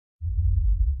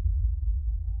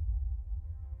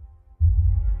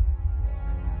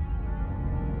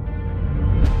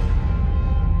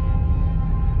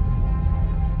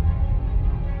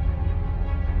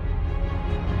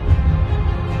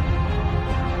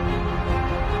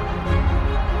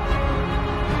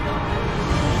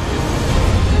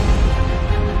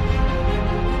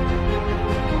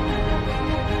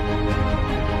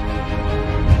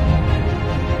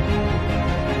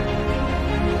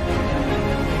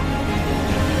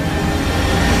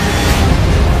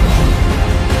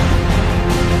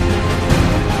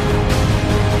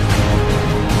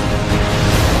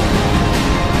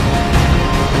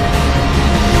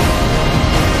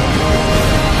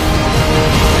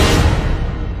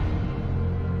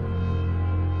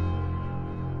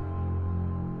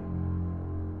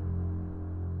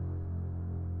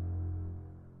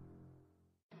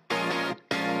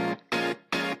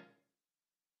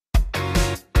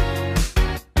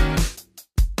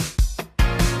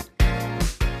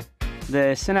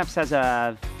The Synapse has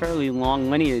a fairly long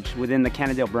lineage within the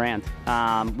Cannondale brand.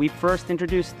 We first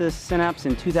introduced the Synapse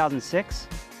in 2006,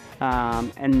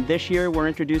 and this year we're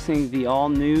introducing the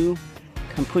all-new,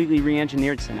 completely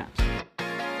re-engineered Synapse.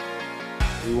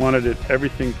 We wanted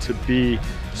everything to be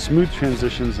smooth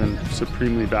transitions and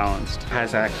supremely balanced. It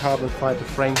has our carbon fibre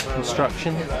frame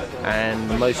construction, and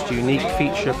the most unique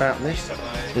feature about this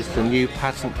is the new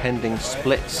patent-pending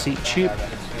split seat tube.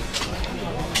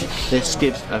 This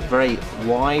gives a very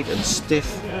wide and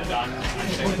stiff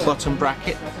bottom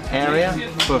bracket area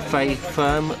for very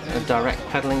firm and direct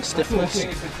pedalling stiffness.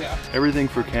 Everything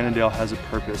for Cannondale has a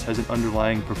purpose, has an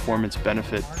underlying performance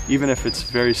benefit. Even if it's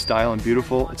very style and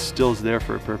beautiful, it still is there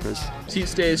for a purpose. Seat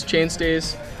stays, chain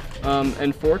stays,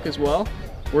 and fork as well.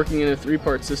 Working in a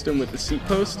three-part system with the seat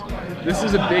post. This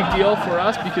is a big deal for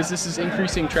us because this is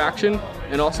increasing traction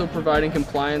and also providing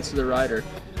compliance to the rider.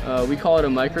 We call it a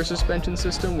micro suspension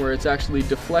system, where it's actually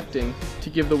deflecting to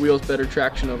give the wheels better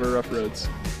traction over rough roads.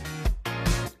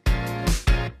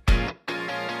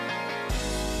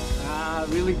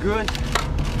 Really good,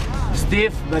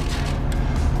 stiff but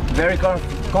very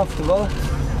comfortable.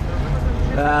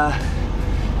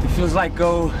 It feels like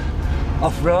go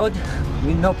off-road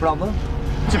with no problem.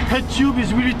 The head tube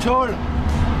is really tall,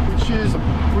 which is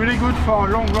really good for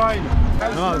a long ride.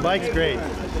 No, the bike's great.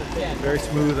 Very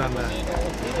smooth on the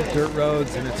dirt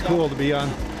roads, and it's cool to be on.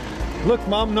 Look,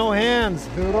 Mom, no hands.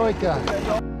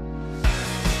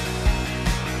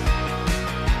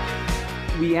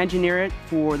 We engineer it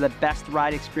for the best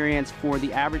ride experience for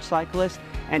the average cyclist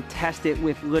and test it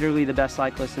with literally the best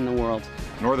cyclists in the world.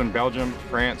 Northern Belgium,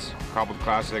 France, Cobbled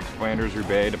Classics, Flanders,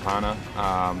 Roubaix, Depana,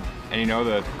 and you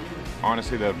know,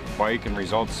 honestly the bike and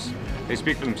results, they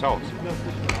speak for themselves.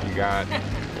 You got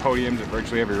podiums at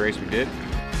virtually every race we did.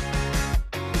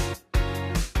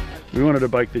 We wanted a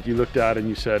bike that you looked at and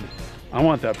you said, I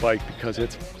want that bike because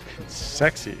it's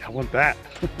sexy, I want that.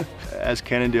 As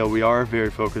Cannondale, we are very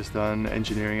focused on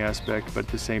engineering aspect, but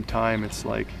at the same time, it's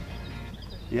like,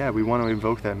 yeah, we want to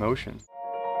evoke that motion.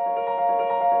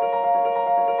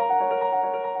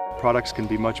 Products can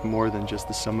be much more than just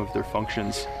the sum of their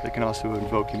functions. They can also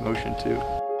evoke emotion too.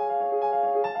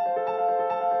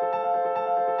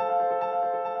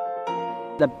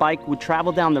 The bike would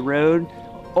travel down the road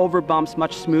over bumps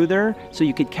much smoother, so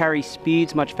you could carry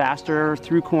speeds much faster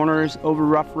through corners, over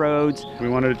rough roads. We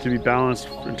wanted it to be balanced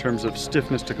in terms of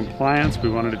stiffness to compliance. We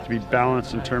wanted it to be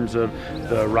balanced in terms of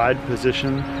the ride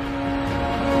position.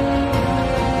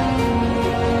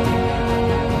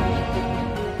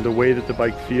 The way that the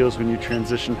bike feels when you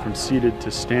transition from seated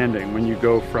to standing, when you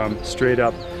go from straight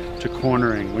up to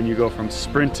cornering, when you go from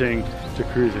sprinting to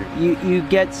cruising. You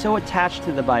get so attached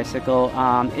to the bicycle,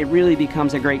 it really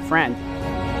becomes a great friend.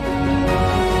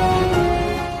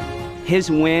 His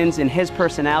wins and his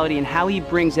personality and how he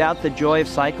brings out the joy of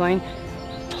cycling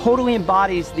totally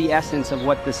embodies the essence of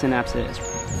what the Synapse is.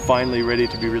 Finally ready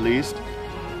to be released,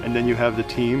 and then you have the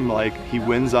team, like, he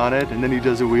wins on it, and then he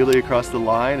does a wheelie across the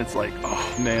line. It's like,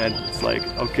 oh man, it's like,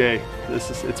 okay,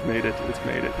 it's made it, it's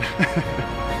made it.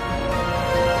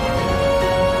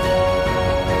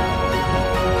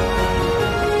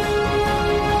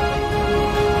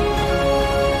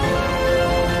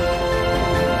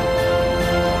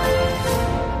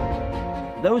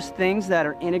 Those things that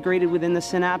are integrated within the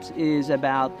Synapse is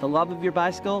about the love of your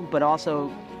bicycle, but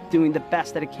also doing the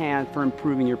best that it can for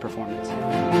improving your performance.